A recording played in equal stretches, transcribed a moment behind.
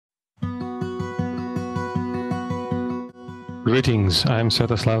Greetings, I'm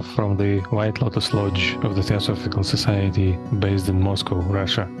Sviatoslav from the White Lotus Lodge of the Theosophical Society based in Moscow,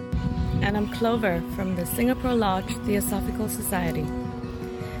 Russia. And I'm Clover from the Singapore Lodge Theosophical Society.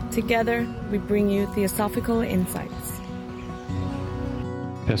 Together, we bring you Theosophical Insights.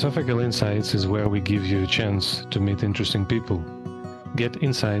 Theosophical Insights is where we give you a chance to meet interesting people, get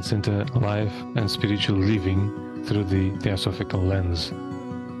insights into life and spiritual living through the Theosophical lens.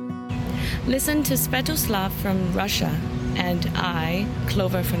 Listen to Sviatoslav from Russia and I,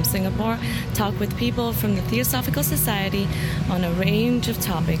 Clover from Singapore, talk with people from the Theosophical Society on a range of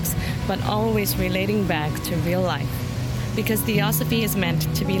topics, but always relating back to real life, because Theosophy is meant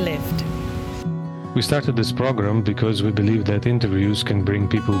to be lived. We started this program because we believe that interviews can bring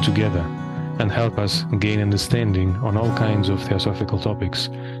people together and help us gain understanding on all kinds of theosophical topics,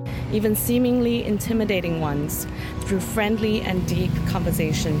 even seemingly intimidating ones, through friendly and deep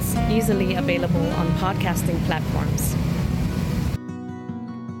conversations easily available on podcasting platforms.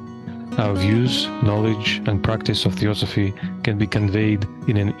 Our views, knowledge, and practice of Theosophy can be conveyed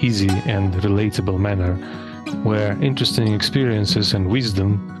in an easy and relatable manner, where interesting experiences and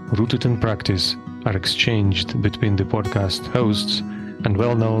wisdom, rooted in practice, are exchanged between the podcast hosts and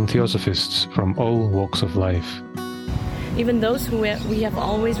well-known Theosophists from all walks of life. Even those who we have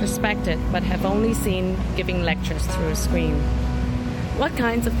always respected but have only seen giving lectures through a screen. What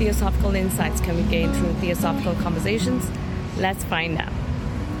kinds of theosophical insights can we gain through theosophical conversations? Let's find out.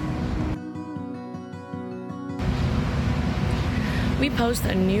 We post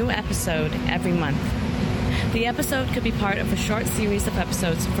a new episode every month. The episode could be part of a short series of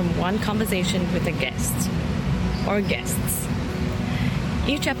episodes from one conversation with a guest or guests.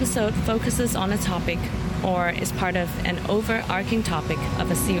 Each episode focuses on a topic or is part of an overarching topic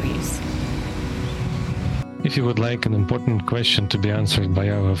of a series. If you would like an important question to be answered by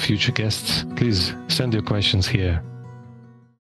our future guests, please send your questions here.